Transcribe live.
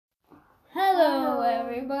Hello,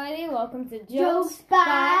 everybody. Welcome to Jokes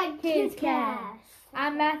by Kids Cast.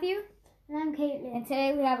 I'm Matthew. And I'm Kaitlyn. And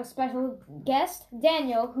today we have a special guest,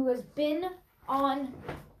 Daniel, who has been on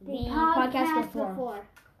the podcast before.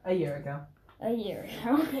 A year ago. A year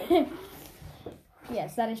ago.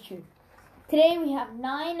 Yes, that is true. Today we have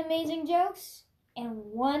 9 amazing jokes and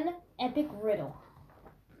 1 epic riddle.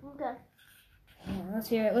 Okay. Yeah, let's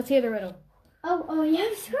hear it. Let's hear the riddle. Oh, yeah,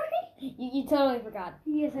 sorry. You totally forgot.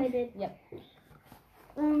 Yes, I did. Yep.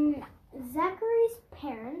 Zachary's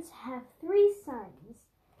parents have 3 sons.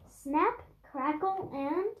 Snap, Crackle,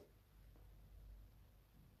 and...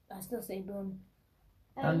 I still say boom.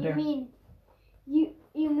 Thunder.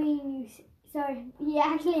 Sorry, you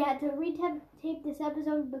actually had to tape this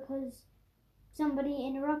episode because somebody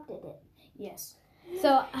interrupted it. Yes.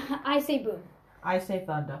 So, I say boom. I say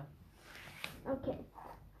thunder. Okay.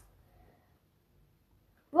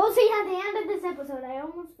 We'll see at the end of this episode. I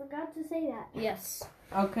almost forgot to say that. Yes.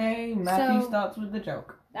 Okay, Matthew So- starts with the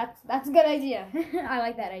joke. That's a good idea. I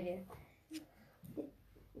like that idea.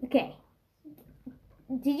 Okay.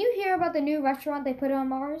 Did you hear about the new restaurant they put on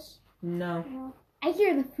Mars? No. I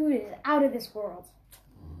hear the food is out of this world.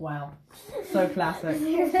 Wow. So classic.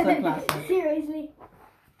 So classic. Seriously.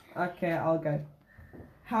 Okay, I'll go.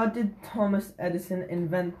 How did Thomas Edison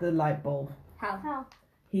invent the light bulb? How?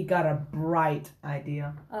 He got a bright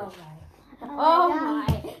idea. Oh my. Oh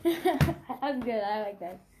my. That's good. I like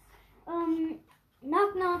that.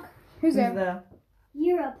 Knock knock. Who's Who's there? there?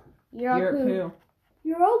 Europe. You're Europe who? who?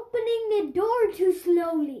 You're opening the door too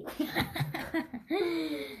slowly.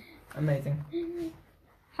 Amazing.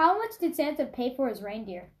 How much did Santa pay for his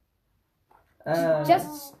reindeer? Uh,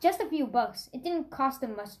 Just a few bucks. It didn't cost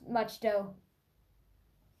him much dough.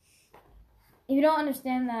 If you don't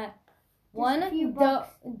understand that, a few bucks.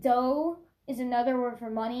 dough is another word for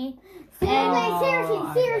money.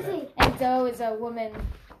 Seriously. And dough is a woman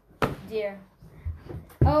deer.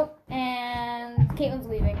 Oh, and Kaitlyn's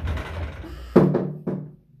leaving.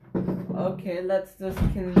 Okay, let's just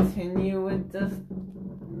continue with just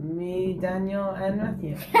me, Daniel, and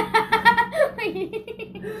Matthew.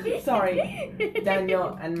 Sorry,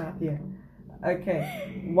 Daniel and Matthew.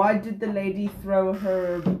 Okay, why did the lady throw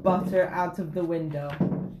her butter out of the window?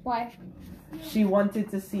 Why? She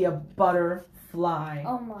wanted to see a butterfly.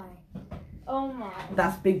 Oh my.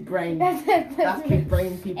 That's big brain. That's big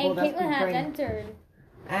brain, people. And That's Kaitlyn big has brain. entered.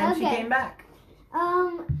 And she Okay. came back.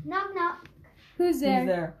 Knock knock. Who's there? Who's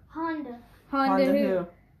there? Honda. Honda who?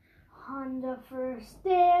 Honda first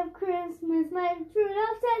day of Christmas, my true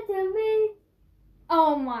love said to me.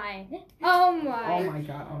 Oh my. Oh my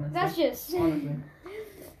god, honestly. That's just. Honestly.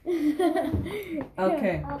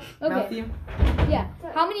 Okay. Okay. Matthew? Yeah.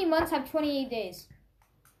 How many months have 28 days?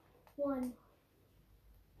 1.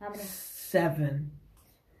 How many? 7.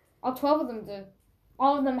 All 12 of them do.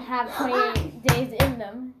 All of them have 28 days in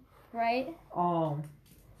them, right? Oh,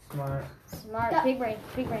 smart. Smart. That- Big brain.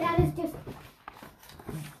 That is just...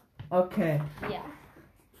 Okay, Yeah.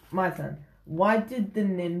 my turn. Why did the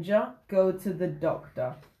ninja go to the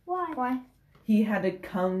doctor? Why? Why? He had a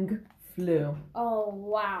kung flu. Oh,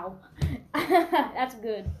 wow. That's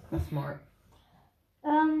good. That's smart.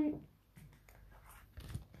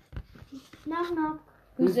 Knock knock.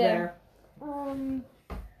 Who's there?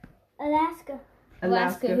 Alaska.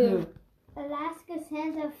 Alaska who? Alaska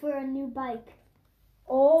Santa for a new bike.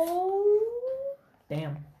 Oh.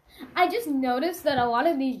 Damn. I just noticed that a lot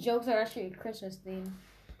of these jokes are actually Christmas themed.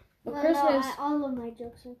 But Well, Christmas, no, all of my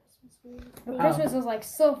jokes are Christmas themed. but Christmas was like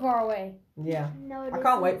so far away. Yeah. No, it I can't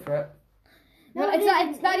isn't. wait for it. No, But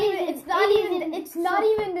it's not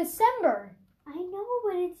even December. I know,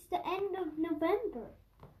 but it's the end of November.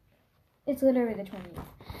 It's literally the 20th.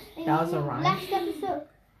 And That was a rhyme. Last episode.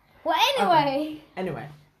 Well, anyway, Anyway.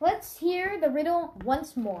 let's hear the riddle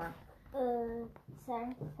once more. Sorry.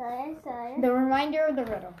 The reminder of the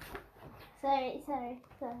riddle. Sorry. Okay,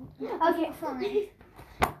 fine.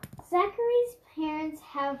 Zachary's parents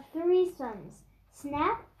have 3 sons.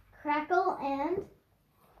 Snap, Crackle, and...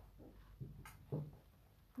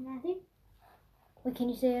 Matthew? Wait, can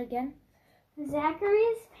you say it again?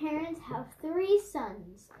 Zachary's parents have 3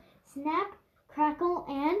 sons. Snap, Crackle,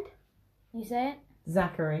 and... You say it?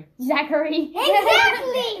 Zachary. Zachary.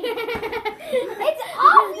 Exactly! It's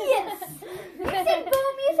obvious! You said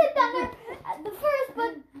boom, you said thunder at the first,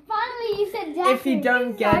 but finally you said Zachary. If you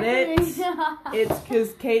don't get it, Zachary. it's because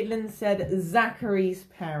Kaitlyn said Zachary's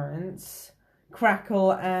parents,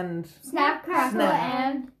 Crackle and Snap, Crackle, Snap.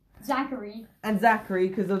 and Zachary. Zachary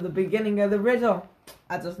because of the beginning of the riddle.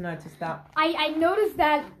 I just noticed that. I noticed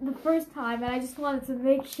that the first time, and I just wanted to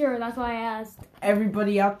make sure. That's why I asked.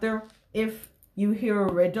 Everybody out there, if you hear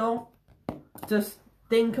a riddle to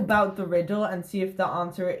think about the riddle and see if the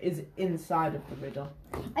answer is inside of the riddle.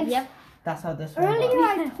 Yep. That's how this one Earlier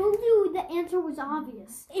works. I told you the answer was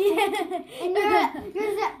obvious. And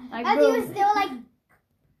Like, as you were boom. still like,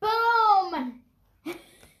 boom!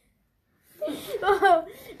 Well,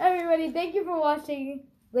 everybody, thank you for watching,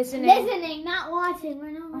 listening. Listening, not watching.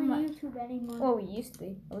 We're not Oh on my- YouTube anymore. Well, we used to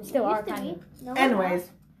be. We still are Used to kind be. of. No, we're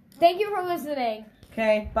Anyways, Thank you for listening.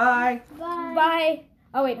 okay, bye. not. Bye. Bye.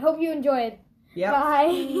 Oh wait, hope you enjoyed. Yep.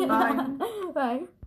 Bye. Bye. Bye.